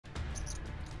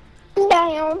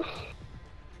Damn.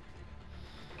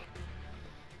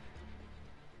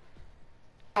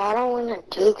 I don't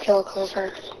want to do kill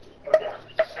confirm.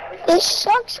 This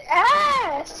sucks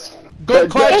ass. Go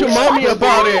cry to mommy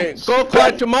about it. Go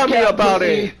cry to mommy about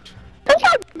it.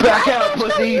 Back out,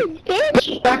 pussy.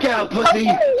 Back out, pussy.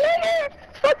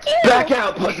 Back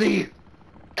out, pussy.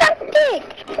 Suck dick.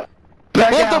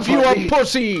 Both of you are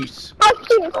pussies. Fuck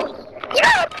you.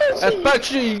 You're a pussy.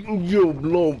 Especially you,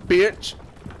 little bitch.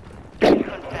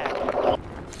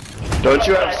 Don't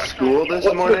you have school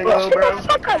this morning, though, bro?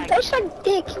 Fuck up. Go suck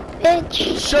dick,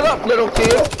 bitch. Shut up, little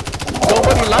kid.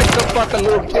 Nobody likes the fucking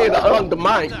little kid on the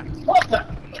mic.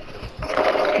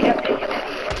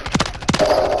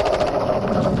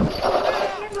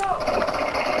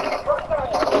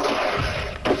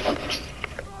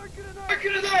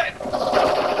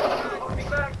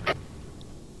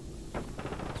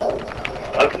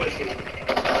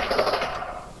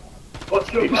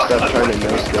 You stop trying to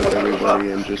no-scope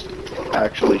everybody and just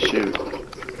actually shoot.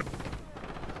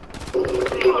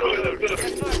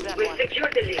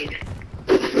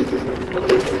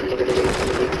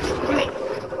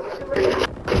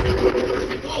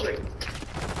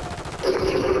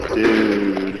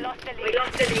 Dude,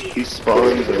 these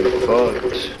spawns are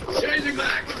fucked. Changing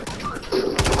back.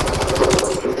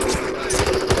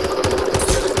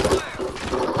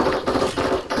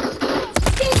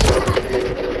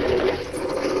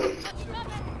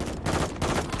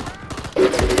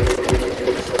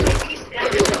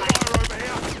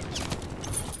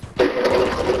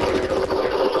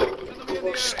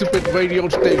 Stupid radio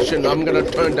station. I'm gonna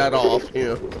turn that off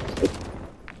here.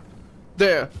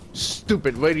 There.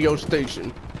 Stupid radio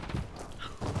station.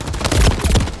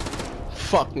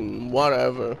 Fucking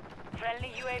whatever.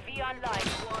 Friendly UAV online.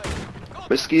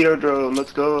 Mosquito drone,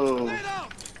 let's go.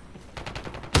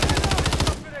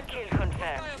 Kill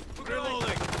confirmed.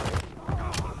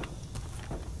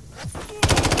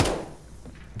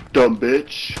 Dumb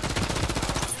bitch.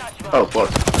 Oh,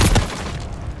 fuck.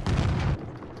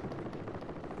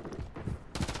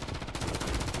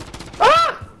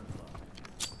 Ah!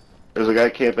 There's a guy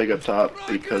camping up top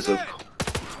because of...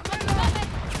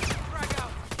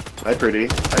 Hi, pretty.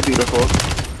 Hi, beautiful.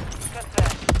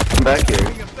 Come back here.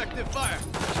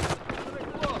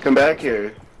 Come back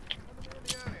here.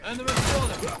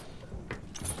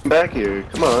 Come back here.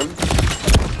 Come on.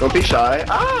 Don't be shy.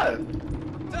 Ah!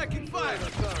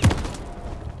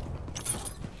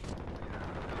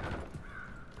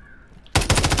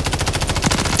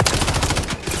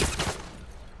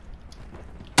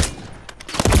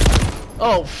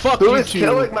 Oh, fuck Who you is two.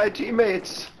 killing my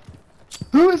teammates?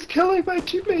 Who is killing my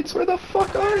teammates? Where the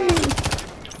fuck are you?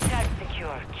 Tag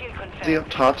secure. Kill confirmed. Is he up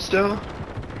top still?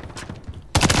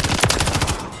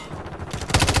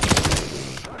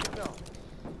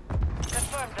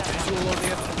 Confirmed that.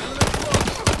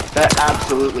 That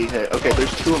absolutely hit. Okay,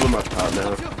 there's two of them up top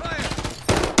now.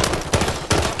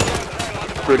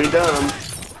 Pretty dumb.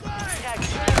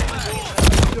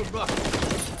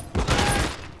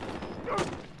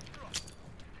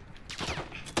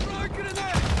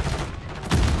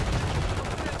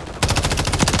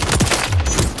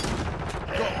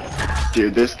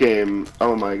 Dude, this game,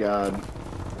 oh my god.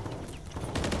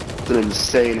 It's an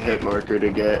insane hit marker to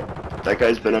get. That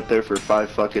guy's been up there for 5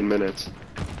 fucking minutes.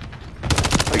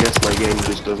 I guess my game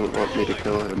just doesn't want me to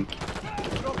kill him.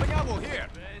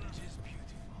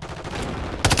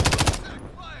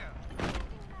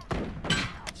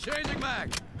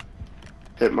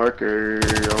 Hit marker,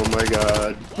 oh my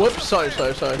god. Whoops, sorry.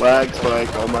 Lag spike,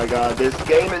 oh my god, this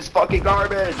game is fucking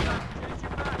garbage!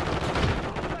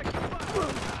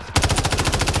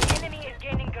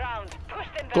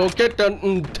 Go get the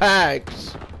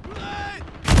tags.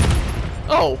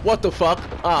 Oh, what the fuck?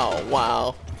 Oh,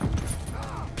 wow.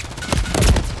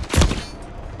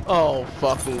 Oh,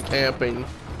 fucking camping.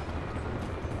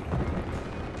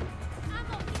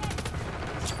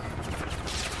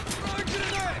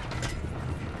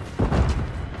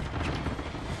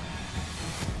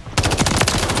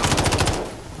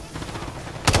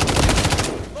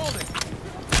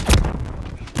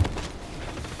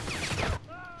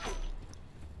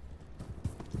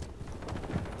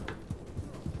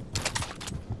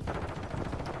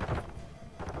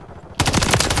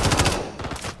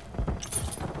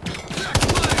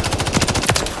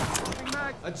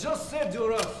 I just saved you,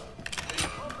 Ruff.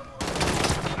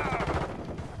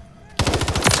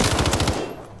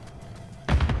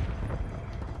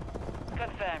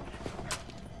 Confirmed.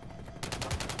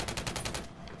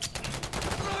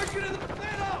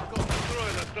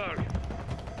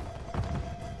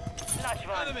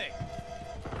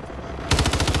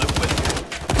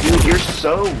 Dude, you're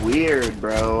so weird,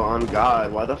 bro. On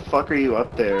God, why the fuck are you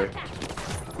up there?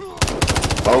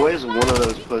 Always one of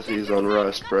those pussies on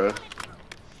Rust, bro.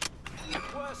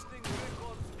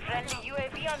 Friendly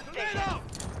UAV on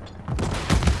station.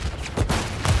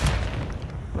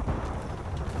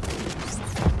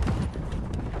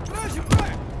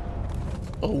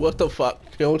 Oh, what the fuck?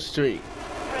 Kill street.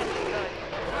 Friendly gun.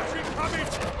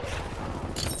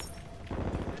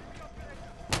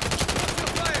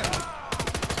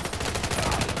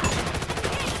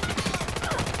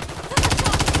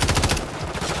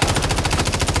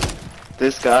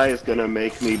 This guy is gonna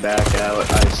make me back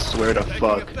out, I swear to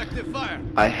fuck.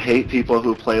 I hate people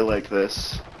who play like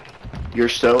this. You're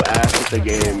so ass at the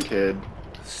game, kid.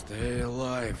 Stay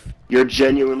alive. You're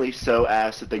genuinely so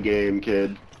ass at the game,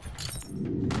 kid.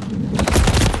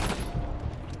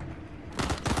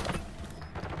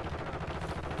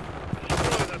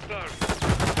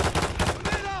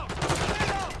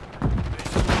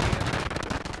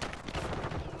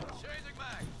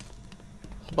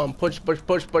 Come on, push. Taking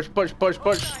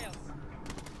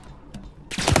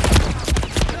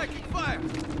fire.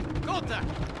 Contact.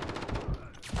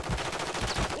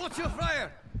 Watch your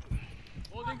fire.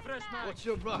 Holding fresh mag. Watch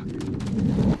your back.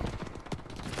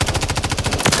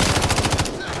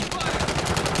 Check fire.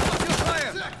 Watch your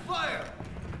fire. Check fire.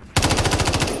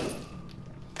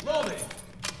 Loading.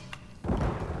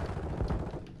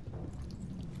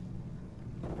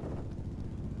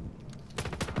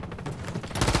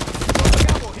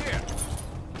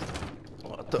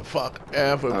 What the fuck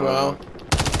ever, bro?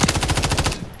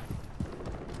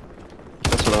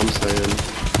 That's what I'm saying.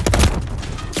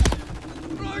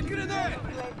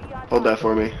 Hold that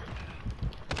for me.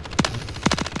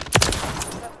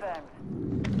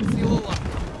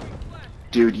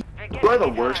 Dude, you are the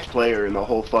worst player in the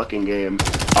whole fucking game.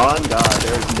 On God,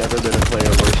 there's never been a player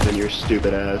worse than your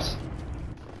stupid ass.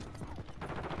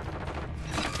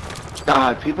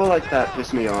 God, people like that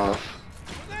piss me off.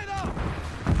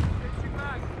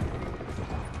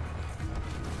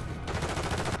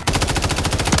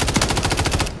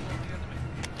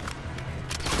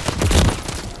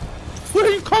 Where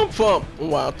do you come from?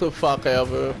 What the fuck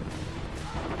ever?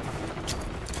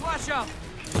 Flash out.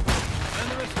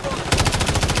 And the response.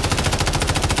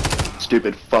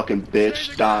 Stupid fucking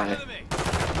bitch, die.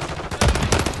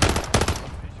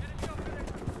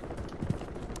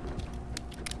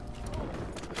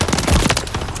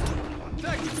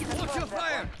 Watch your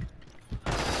fire.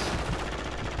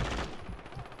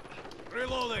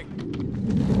 Reloading.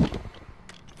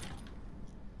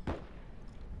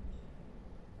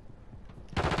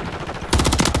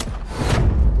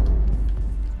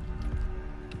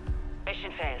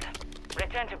 Mission failed.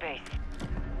 Return to base.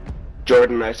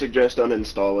 Jordan, I suggest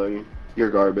uninstalling. You're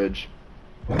garbage.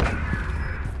 Why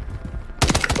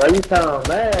you sound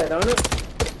mad on it?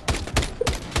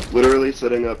 Literally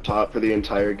sitting up top for the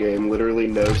entire game. Literally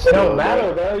no It skill. don't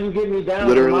matter though, you get me down.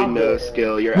 Literally from my no bed.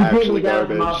 skill. You're You get me actually down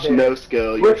from my garbage. bed. No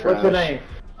skill. You're What's your trash. name?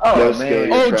 Oh No man. skill.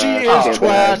 You're OG trash. is Camping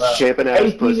trash. ass. Camping ass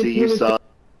 18 pussy. You to suck.